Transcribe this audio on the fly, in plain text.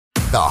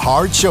The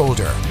Hard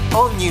Shoulder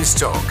on News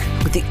Talk.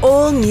 With the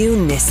all-new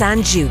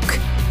Nissan Juke,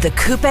 the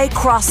coupe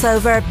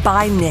crossover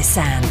by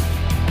Nissan.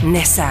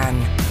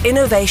 Nissan,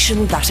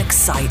 innovation that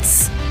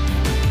excites.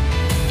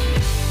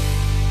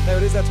 Now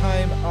it is that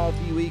time of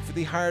the week for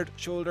the Hard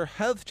Shoulder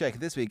Health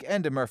Check. This week,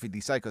 Enda Murphy, the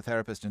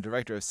psychotherapist and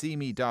director of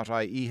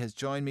SeeMe.ie, has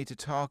joined me to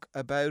talk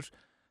about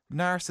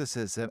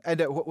narcissism.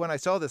 And when I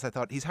saw this, I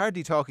thought, he's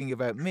hardly talking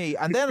about me.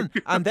 And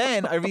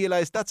then I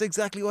realised that's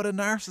exactly what a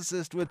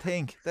narcissist would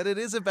think, that it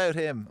is about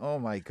him. Oh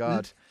my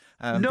God.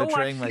 I'm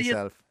betraying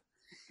myself.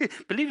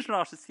 Believe it or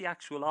not, it's the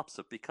actual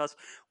opposite, because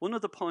one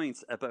of the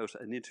points about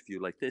an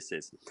interview like this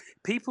is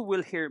people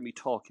will hear me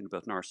talking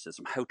about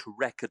narcissism, how to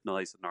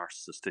recognise a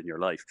narcissist in your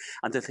life,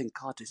 and they think,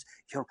 God,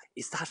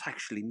 is that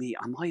actually me?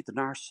 Am I the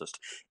narcissist?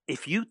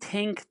 If you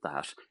think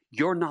that,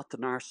 you're not the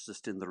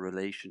narcissist in the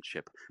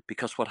relationship,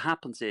 because what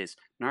happens is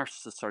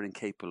narcissists are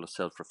incapable of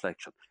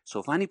self-reflection. So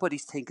if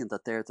anybody's thinking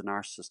that they're the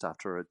narcissist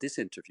after this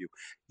interview,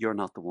 you're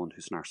not the one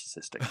who's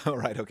narcissistic. All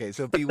right, okay.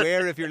 So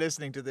beware if you're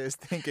listening to this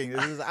thinking,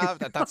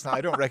 that's not,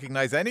 I don't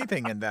recognise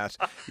anything in that.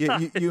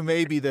 You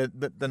may be the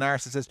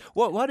narcissist.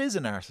 What is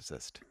a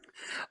narcissist?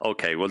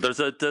 Okay, well,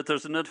 there's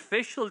an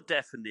official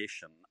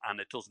definition, and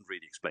it doesn't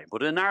really explain.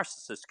 But a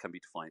narcissist can be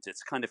defined.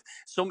 It's kind of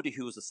somebody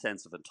who has a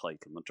sense of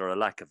entitlement or a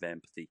lack of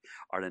empathy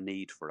or a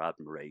need for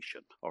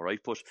admiration. All right,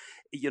 but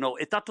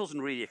that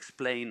doesn't really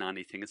explain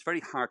anything. It's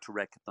very hard to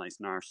recognise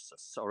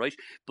narcissists. All right,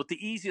 but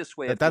the easiest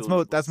way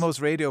that's most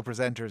radio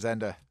presenters,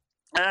 Enda.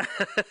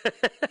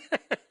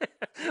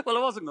 Well,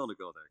 I wasn't going to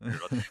go there,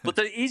 Kieran. But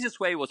the easiest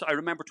way was, I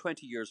remember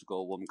 20 years ago,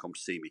 a woman come to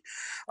see me.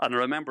 And I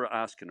remember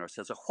asking her,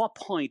 says, at what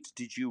point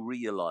did you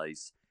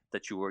realise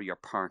that your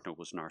partner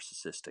was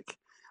narcissistic?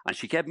 And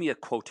she gave me a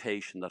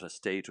quotation that has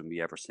stayed with me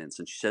ever since.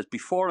 And she says,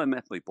 before I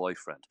met my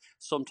boyfriend,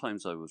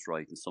 sometimes I was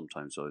right and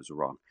sometimes I was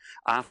wrong.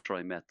 After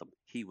I met them,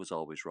 he was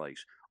always right.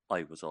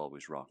 I was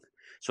always wrong.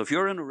 So if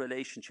you're in a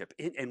relationship,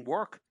 in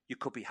work, you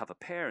could have a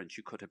parent,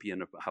 you could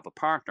have a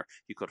partner,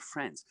 you could have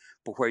friends.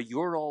 But where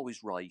you're always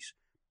right,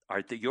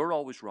 or you're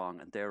always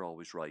wrong and they're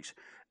always right,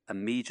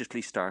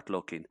 immediately start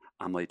looking,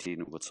 am I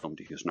dealing with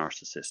somebody who's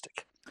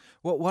narcissistic?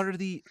 What are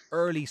the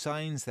early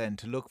signs then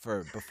to look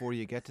for before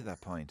you get to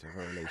that point of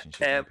a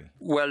relationship?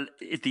 Well,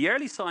 the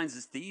early signs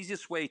is the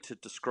easiest way to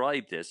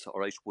describe this, all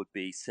right, would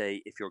be,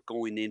 say, if you're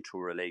going into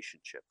a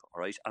relationship,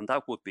 all right, and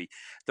that would be,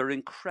 they're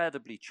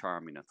incredibly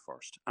charming at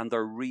first and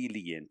they're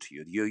really into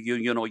you.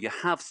 You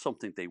have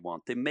something they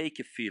want. They make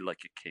you feel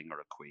like a king or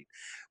a queen.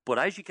 But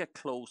as you get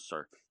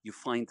closer, you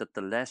find that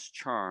the less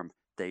charm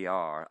they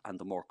are and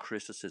the more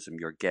criticism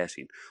you're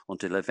getting,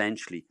 until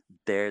eventually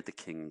they're the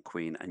king and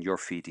queen and you're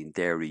feeding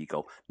their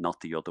ego, not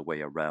the other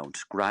way around.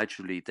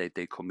 Gradually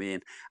they come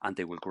in and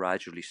they will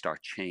gradually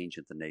start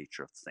changing the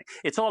nature of the thing.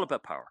 It's all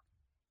about power,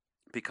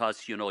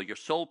 because your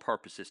sole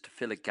purpose is to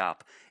fill a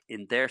gap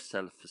in their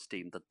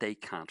self-esteem that they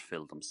can't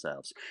fill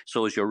themselves.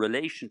 So as your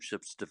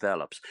relationships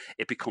develops,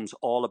 it becomes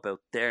all about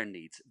their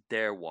needs,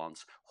 their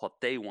wants, what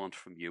they want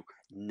from you,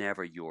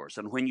 never yours.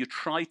 And when you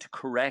try to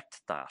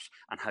correct that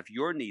and have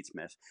your needs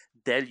met,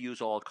 they'll use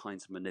all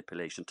kinds of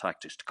manipulation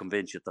tactics to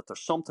convince you that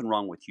there's something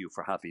wrong with you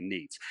for having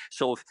needs.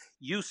 So if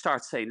you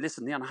start saying,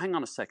 listen, hang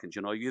on a second,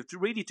 you're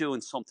really doing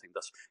something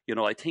that's,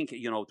 I think,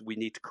 we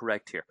need to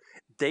correct here,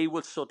 they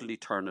will suddenly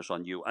turn it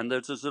on you. And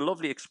there's a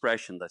lovely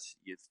expression that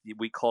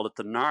we call it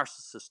the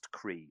narcissist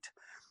creed.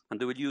 And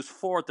they will use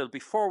there'll be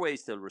four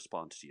ways they'll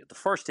respond to you. The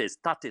first is,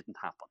 that didn't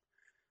happen.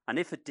 And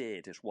if it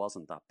did, it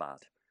wasn't that bad.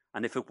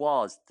 And if it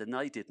was, then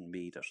I didn't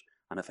mean it.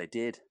 And if I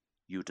did,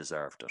 you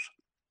deserved it.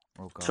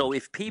 Oh God. So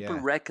if people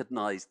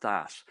recognise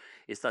that,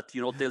 is that,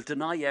 they'll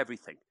deny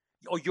everything.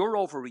 Oh, you're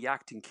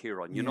overreacting,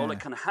 Kieran.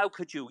 How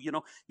could you,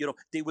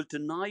 they will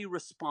deny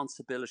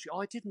responsibility.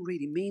 Oh, I didn't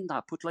really mean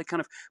that.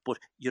 But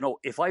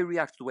if I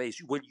react the way,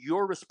 well,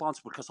 you're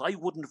responsible because I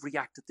wouldn't have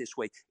reacted this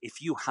way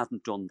if you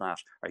hadn't done that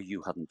or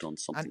you hadn't done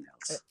something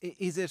else.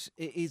 Is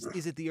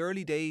it the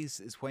early days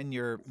is when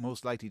you're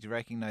most likely to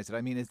recognise it?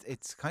 I mean,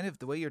 it's kind of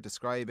the way you're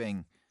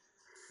describing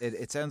it.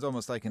 It sounds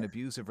almost like an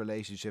abusive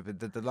relationship.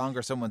 That the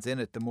longer someone's in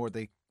it, the more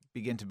they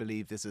begin to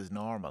believe this is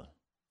normal.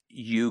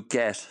 You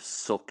get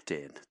sucked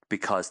in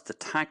because the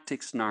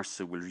tactics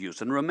narcissists will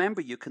use. And remember,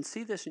 you can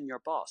see this in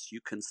your boss. You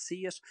can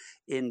see it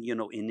in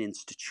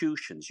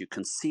institutions. You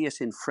can see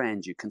it in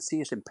friends. You can see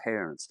it in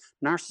parents.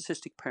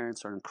 Narcissistic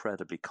parents are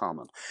incredibly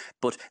common.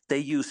 But they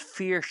use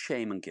fear,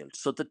 shame and guilt.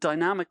 So the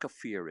dynamic of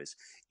fear is,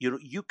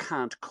 you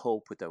can't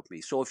cope without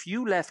me. So if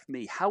you left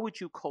me, how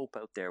would you cope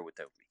out there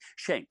without me?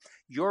 Shame,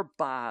 you're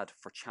bad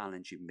for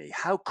challenging me.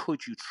 How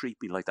could you treat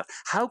me like that?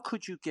 How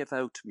could you give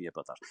out to me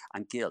about that?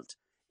 And guilt.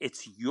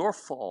 It's your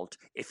fault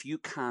if you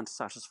can't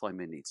satisfy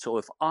my needs. So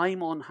if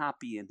I'm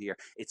unhappy in here,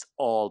 it's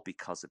all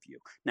because of you.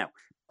 Now,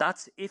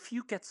 if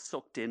you get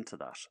sucked into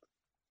that,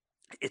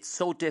 it's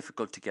so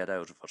difficult to get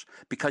out of it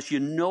because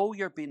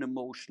you're being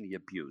emotionally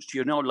abused.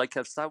 Like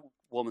as that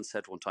woman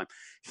said one time,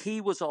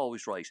 he was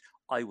always right,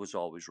 I was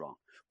always wrong.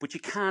 But you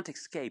can't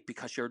escape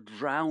because you're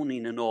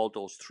drowning in all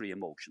those three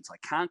emotions. I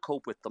can't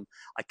cope with them.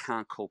 I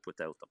can't cope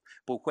without them.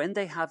 But when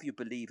they have you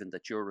believing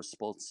that you're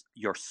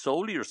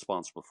solely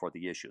responsible for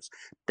the issues,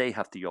 they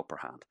have the upper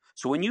hand.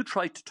 So when you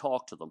try to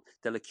talk to them,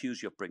 they'll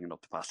accuse you of bringing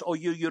up the past. Oh,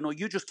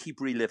 you just keep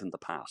reliving the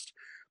past.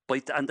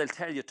 And they'll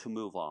tell you to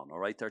move on, all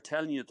right? They're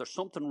telling you there's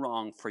something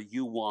wrong for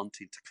you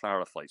wanting to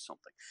clarify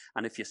something.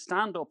 And if you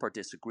stand up or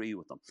disagree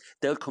with them,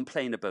 they'll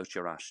complain about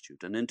your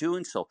attitude. And in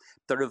doing so,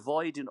 they're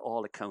avoiding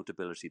all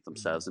accountability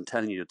themselves and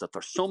telling you that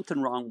there's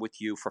something wrong with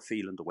you for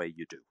feeling the way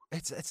you do.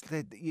 It's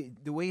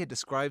the way you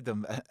describe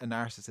them, a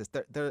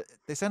narcissist.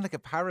 They sound like a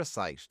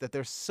parasite, that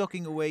they're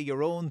sucking away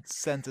your own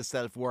sense of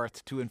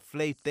self-worth to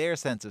inflate their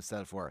sense of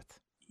self-worth.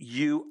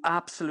 You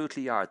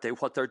absolutely are.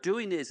 What they're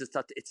doing is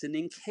that it's an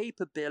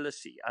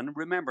incapability. And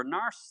remember,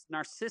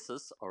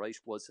 Narcissus, all right,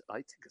 I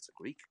think it's a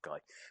Greek guy.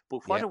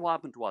 But what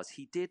happened was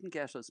he didn't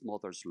get his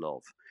mother's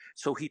love.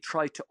 So he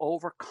tried to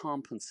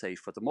overcompensate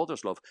for the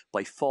mother's love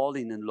by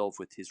falling in love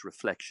with his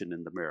reflection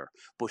in the mirror.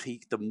 But do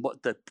you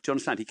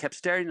understand? He kept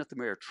staring at the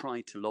mirror,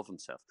 trying to love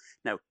himself.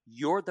 Now,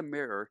 you're the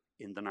mirror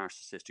in the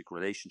narcissistic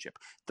relationship.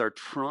 They're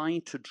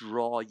trying to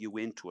draw you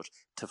into it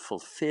to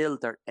fulfill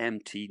their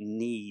empty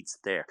needs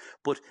there.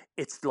 But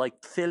it's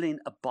like filling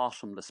a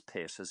bottomless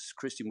pit, as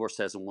Christy Moore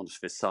says in one of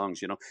his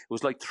songs, it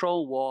was like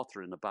throwing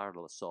water in a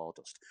barrel of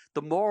sawdust.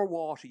 The more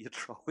water you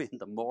throw in,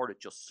 the more it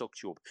just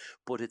sucks you up.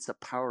 But it's a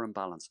power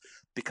imbalance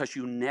because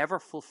you never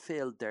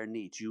fulfilled their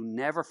needs. You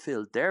never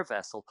filled their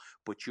vessel,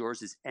 but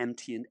yours is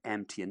empty and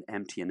empty and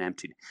empty and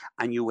empty.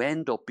 And you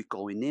end up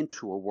going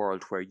into a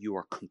world where you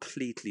are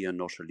completely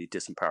and utterly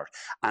disempowered.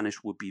 And it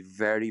would be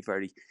very,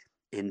 very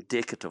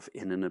indicative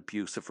in an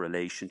abusive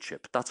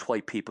relationship. That's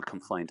why people can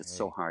find it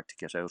so hard to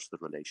get out of the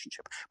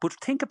relationship. But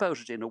think about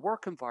it in a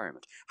work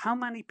environment. How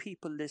many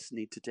people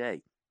listening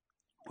today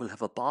will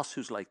have a boss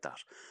who's like that?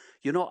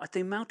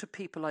 The amount of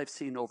people I've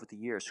seen over the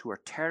years who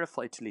are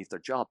terrified to leave their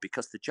job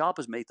because the job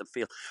has made them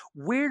feel,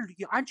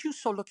 aren't you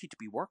so lucky to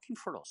be working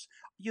for us?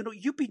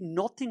 You'd be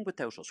nothing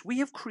without us. We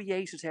have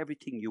created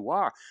everything you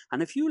are.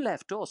 And if you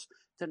left us,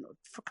 then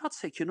for God's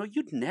sake,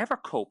 you'd never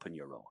cope on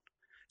your own.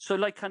 So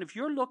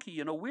you're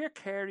lucky, we're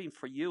caring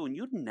for you and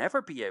you'd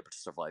never be able to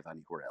survive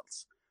anywhere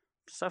else.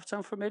 Does that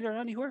sound familiar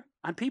anywhere?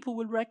 And people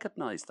will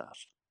recognize that.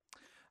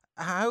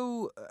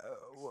 How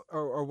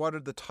or what are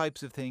the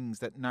types of things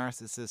that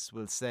narcissists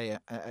will say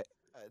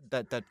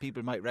that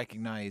people might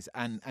recognize,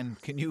 and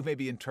can you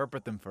maybe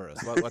interpret them for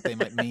us, what they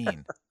might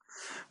mean?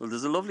 Well,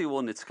 there's a lovely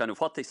one. It's kind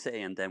of what they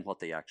say and then what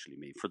they actually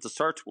mean. For the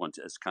third one,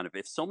 is kind of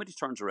if somebody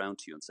turns around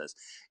to you and says,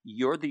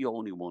 you're the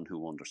only one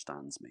who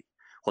understands me.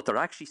 What they're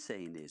actually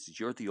saying is,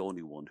 you're the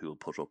only one who will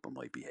put up with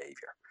my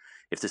behavior.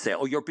 If they say,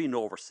 oh, you're being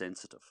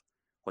oversensitive,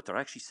 what they're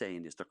actually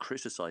saying is they're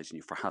criticizing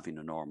you for having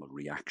a normal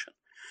reaction.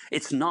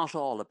 It's not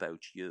all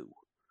about you.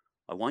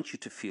 I want you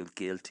to feel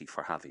guilty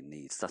for having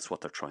needs. That's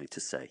what they're trying to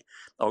say.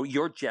 Or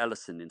you're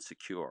jealous and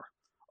insecure.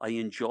 I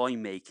enjoy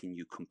making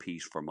you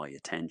compete for my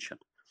attention.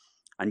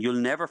 And you'll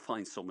never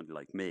find somebody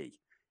like me.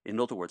 In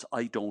other words,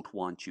 I don't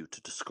want you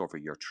to discover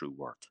your true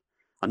worth.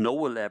 And no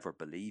one will ever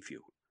believe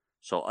you.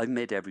 So I've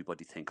made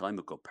everybody think I'm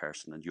a good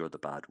person and you're the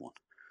bad one.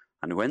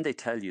 And when they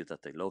tell you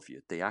that they love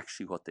you,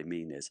 what they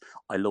mean is,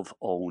 I love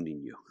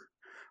owning you.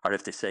 Or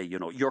if they say,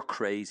 you're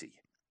crazy,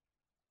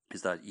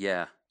 is that,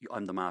 yeah,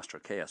 I'm the master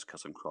of chaos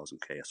because I'm causing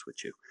chaos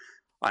with you.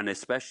 And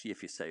especially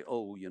if you say,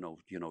 oh,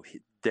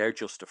 they're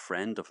just a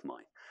friend of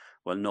mine.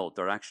 Well, no,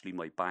 they're actually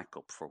my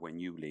backup for when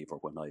you leave or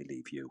when I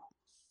leave you.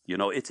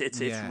 It's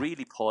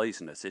really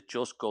poisonous. It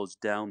just goes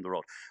down the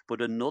road.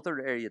 But another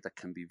area that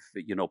can be,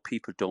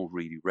 people don't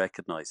really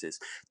recognize is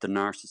the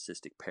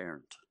narcissistic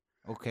parent.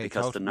 Okay,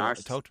 because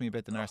talk to me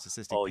about the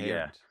narcissistic parent.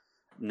 Yeah.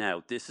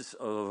 Now,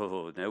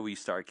 now we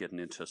start getting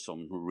into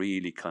some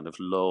really kind of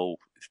low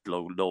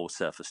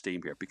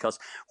self-esteem here. Because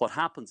what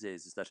happens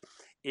is that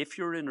if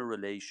you're in a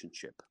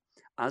relationship,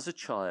 as a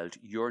child,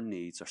 your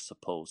needs are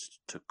supposed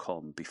to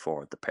come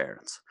before the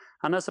parents.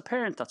 And as a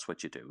parent, that's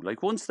what you do.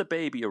 Like once the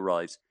baby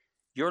arrives,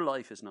 your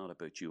life is not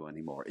about you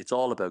anymore. It's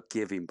all about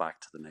giving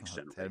back to the next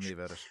generation. Tell me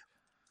about it.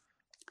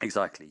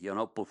 Exactly,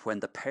 but when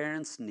the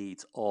parents'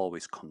 needs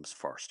always comes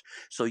first.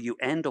 So you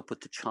end up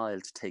with the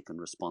child taking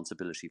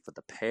responsibility for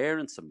the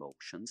parents'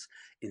 emotions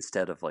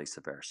instead of vice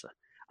versa.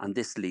 And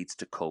this leads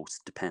to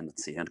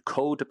codependency. And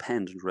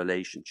codependent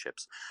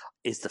relationships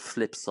is the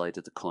flip side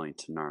of the coin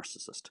to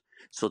narcissist.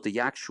 So the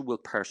actual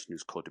person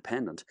who's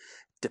codependent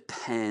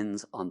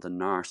depends on the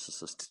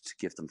narcissist to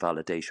give them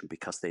validation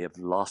because they have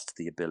lost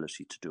the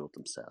ability to do it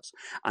themselves.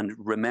 And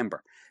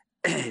remember,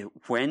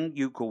 when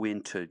you go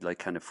into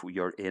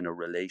you're in a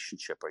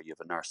relationship or you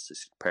have a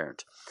narcissistic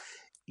parent,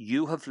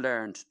 you have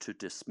learned to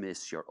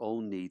dismiss your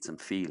own needs and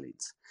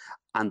feelings.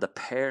 And the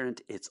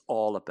parent, it's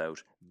all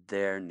about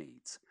their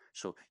needs.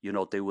 So,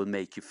 they will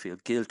make you feel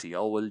guilty.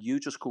 Oh, well,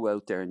 you just go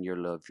out there and you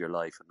live your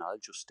life and I'll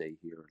just stay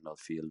here and I'll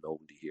feel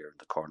lonely here in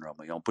the corner on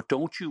my own. But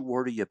don't you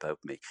worry about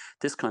me.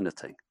 This kind of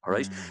thing, all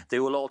right? They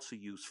will also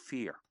use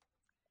fear.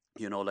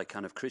 like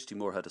kind of Christy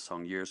Moore had a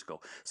song years ago,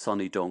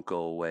 Sonny, don't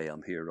go away,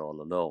 I'm here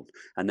all alone.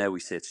 And now he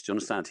sits, do you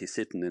understand? He's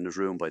sitting in his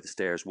room by the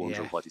stairs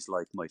wondering what his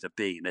life might have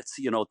been. It's,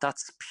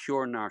 that's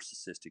pure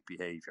narcissistic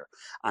behavior.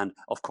 And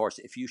of course,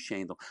 if you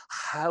shame them,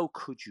 how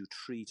could you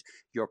treat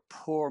your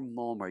poor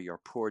mum or your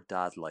poor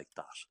dad like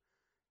that?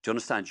 Do you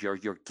understand?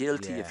 You're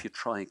guilty if you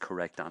try and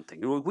correct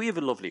anything. We have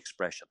a lovely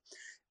expression.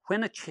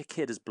 When a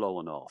kid is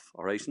blowing off,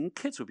 all right, and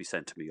kids will be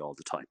sent to me all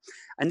the time,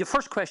 and the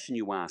first question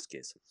you ask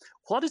is,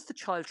 what is the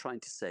child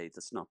trying to say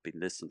that's not being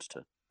listened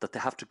to, that they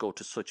have to go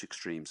to such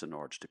extremes in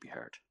order to be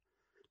heard?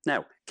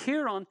 Now,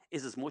 Kieran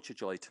is as much a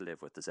joy to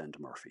live with as Enda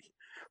Murphy.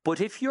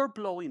 But if you're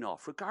blowing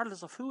off,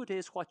 regardless of who it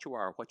is, what you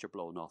are, what you're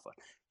blowing off at,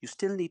 you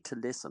still need to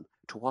listen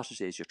to what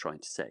it is you're trying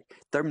to say.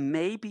 There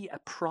may be a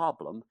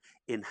problem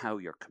in how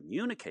you're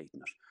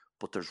communicating it,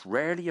 but there's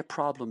rarely a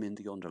problem in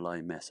the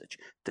underlying message.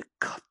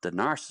 The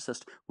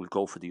narcissist will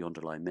go for the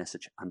underlying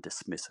message and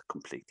dismiss it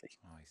completely.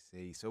 Oh, I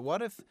see. So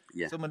what if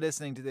someone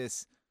listening to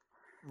this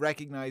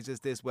recognizes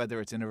this, whether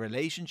it's in a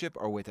relationship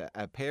or with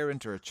a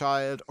parent or a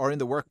child or in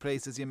the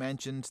workplace, as you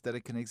mentioned, that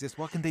it can exist?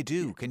 What can they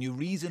do? Can you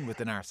reason with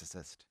the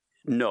narcissist?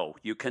 No,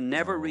 you can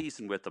never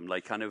reason with them.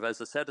 Like kind of,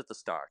 as I said at the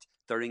start,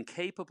 they're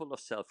incapable of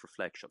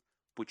self-reflection,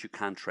 but you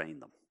can train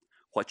them.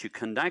 What you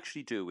can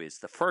actually do is,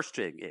 the first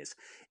thing is,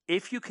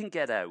 if you can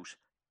get out,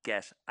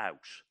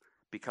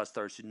 because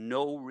there's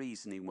no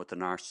reasoning with the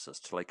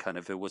narcissist. Like kind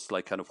of, it was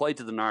like kind of, why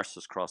did the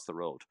narcissist cross the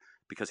road?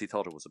 Because he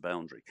thought it was a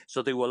boundary.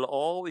 So they will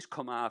always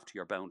come after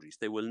your boundaries.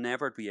 They will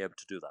never be able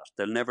to do that.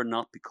 They'll never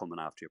not be coming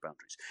after your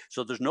boundaries.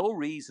 So there's no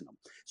reasoning.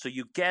 So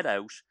you get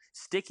out,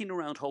 sticking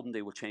around hoping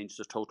they will change is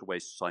a total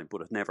waste of time,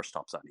 but it never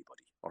stops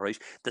anybody. All right.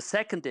 The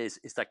second is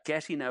that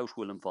getting out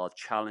will involve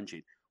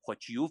challenging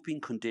what you've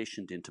been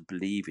conditioned into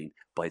believing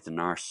by the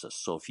narcissist.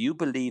 So if you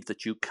believe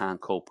that you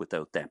can't cope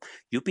without them,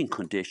 you've been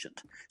conditioned.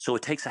 So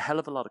it takes a hell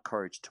of a lot of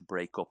courage to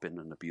break up in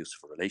an abusive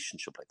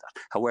relationship like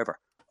that. However,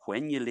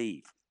 when you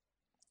leave,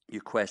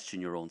 you question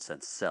your own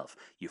sense of self.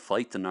 You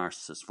fight the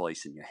narcissist's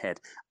voice in your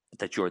head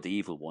that you're the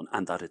evil one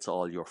and that it's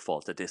all your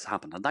fault that this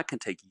happened. And that can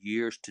take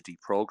years to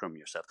deprogram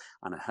yourself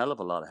and a hell of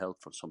a lot of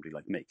help from somebody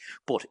like me.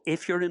 But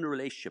if you're in a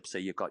relationship, say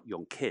you've got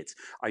young kids,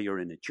 or you're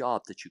in a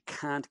job that you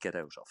can't get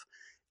out of,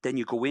 then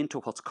you go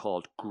into what's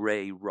called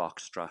grey rock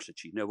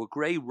strategy. Now, a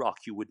grey rock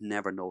you would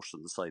never notice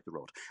on the side of the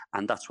road,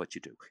 and that's what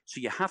you do.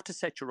 So you have to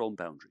set your own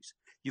boundaries.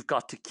 You've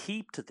got to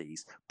keep to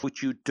these,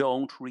 but you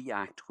don't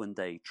react when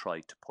they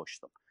try to push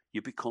them.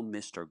 You become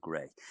Mr.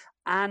 Grey.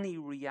 Any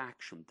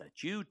reaction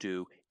that you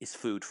do is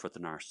food for the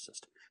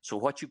narcissist. So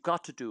what you've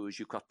got to do is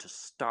you've got to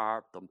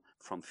starve them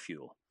from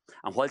fuel.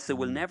 And whilst they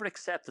will never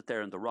accept that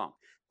they're in the wrong,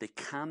 they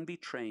can be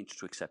trained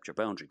to accept your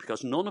boundary,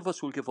 because none of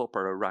us will give up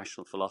our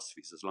irrational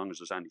philosophies as long as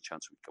there's any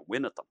chance we can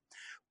win at them.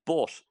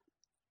 But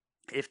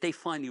if they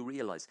finally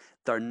realize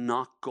they're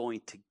not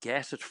going to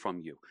get it from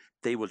you,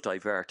 they will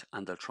divert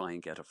and they'll try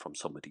and get it from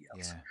somebody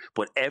else. Yeah.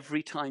 But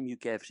every time you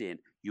give in,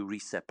 you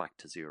reset back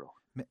to zero.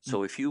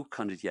 So if you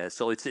kind of,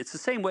 so it's the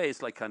same way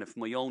as like kind of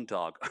my own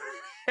dog.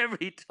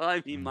 Every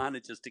time he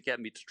manages to get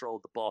me to throw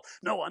the ball,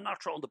 no, I'm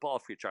not throwing the ball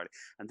for you, Charlie.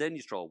 And then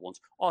you throw it once.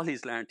 All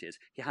he's learned is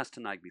he has to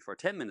nag me for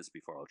 10 minutes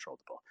before I'll throw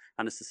the ball.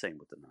 And it's the same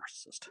with the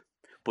narcissist.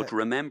 But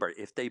remember,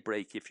 if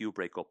you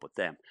break up with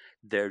them,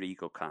 their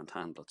ego can't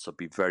handle it. So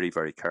be very,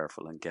 very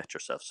careful and get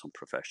yourself some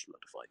professional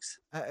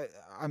advice.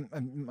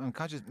 I'm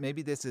conscious.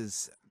 Maybe this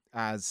is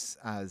as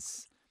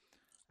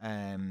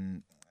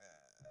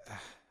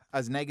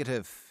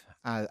negative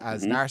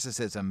as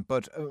narcissism,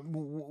 but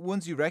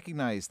once you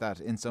recognize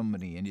that in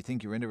somebody and you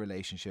think you're in a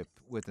relationship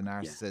with a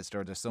narcissist,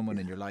 or there's someone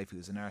in your life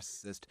who's a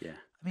narcissist, I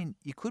mean,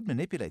 you could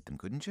manipulate them,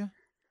 couldn't you?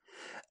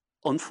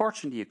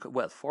 Unfortunately, you could.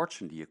 Well,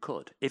 fortunately, you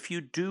could. If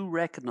you do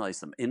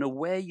recognize them, in a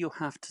way, you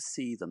have to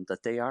see them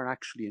that they are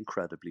actually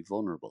incredibly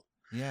vulnerable.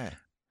 Yeah.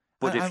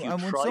 But if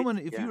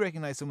you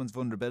recognize someone's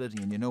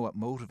vulnerability and you know what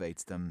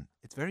motivates them,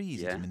 it's very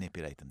easy to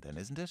manipulate them then,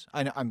 isn't it?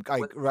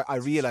 I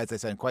realize I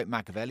sound quite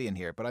Machiavellian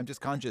here, but I'm just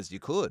conscious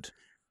you could.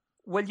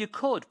 Well, you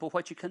could, but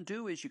what you can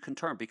do is you can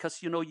turn,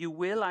 because, you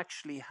will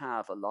actually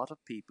have a lot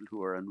of people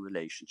who are in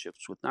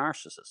relationships with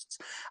narcissists.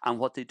 And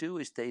what they do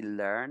is they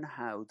learn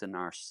how the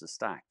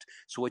narcissists act.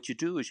 So what you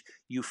do is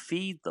you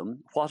feed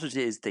them what it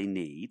is they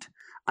need,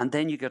 and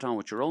then you get on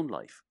with your own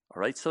life. All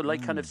right. So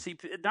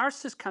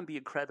narcissists can be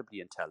incredibly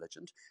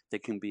intelligent. They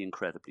can be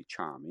incredibly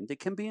charming. They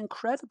can be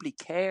incredibly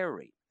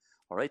caring.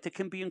 All right. They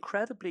can be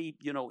incredibly,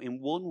 in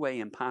one way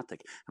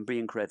empathic and be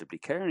incredibly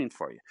caring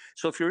for you.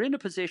 So if you're in a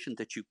position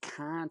that you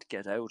can't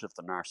get out of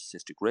the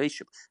narcissistic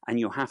relationship and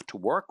you have to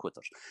work with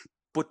it,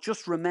 but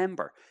just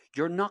remember,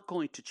 you're not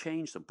going to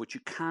change them, but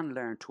you can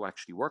learn to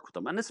actually work with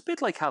them. And it's a bit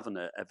like having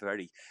a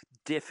very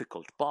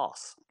difficult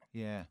boss.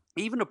 Yeah.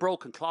 Even a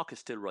broken clock is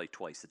still right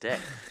twice a day.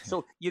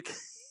 So you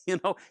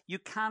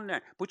can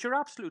learn. But you're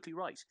absolutely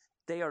right.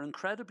 they are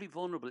incredibly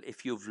vulnerable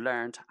if you've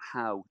learned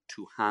how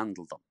to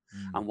handle them.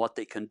 And what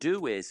they can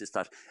do is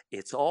that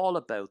it's all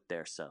about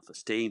their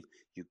self-esteem.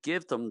 You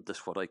give them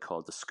this, what I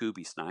call the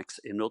Scooby snacks.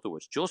 In other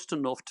words, just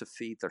enough to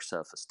feed their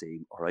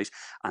self-esteem, all right?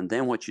 And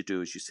then what you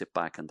do is you sit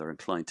back and they're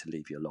inclined to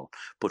leave you alone.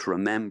 But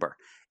remember,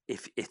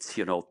 if it's,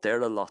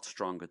 they're a lot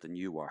stronger than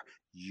you are,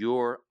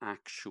 your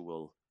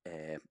actual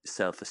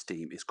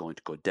self-esteem is going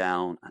to go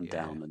down and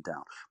down and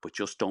down. But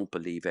just don't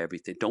believe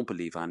everything. Don't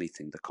believe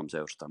anything that comes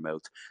out of their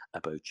mouth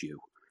about you,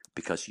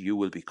 because you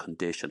will be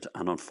conditioned.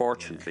 And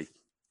unfortunately,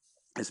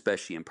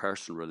 especially in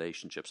personal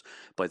relationships,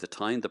 by the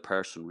time the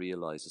person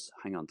realizes,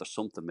 hang on, there's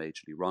something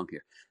majorly wrong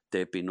here,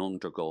 they've been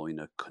undergoing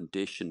a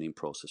conditioning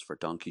process for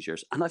donkey's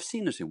years. And I've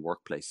seen it in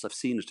workplaces, I've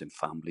seen it in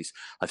families,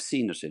 I've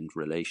seen it in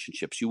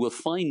relationships. You will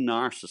find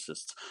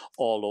narcissists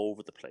all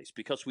over the place,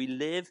 because we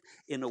live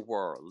in a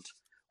world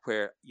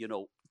where,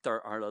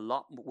 there are a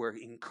lot, we're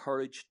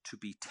encouraged to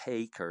be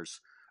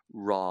takers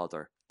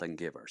rather than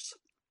givers.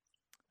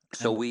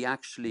 So we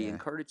actually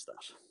encourage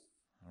that.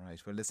 All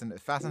right. Well, listen,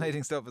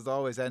 fascinating stuff as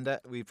always, Enda.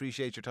 We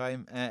appreciate your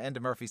time. Enda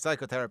Murphy,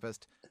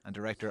 psychotherapist and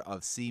director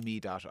of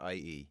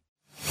SeeMe.ie.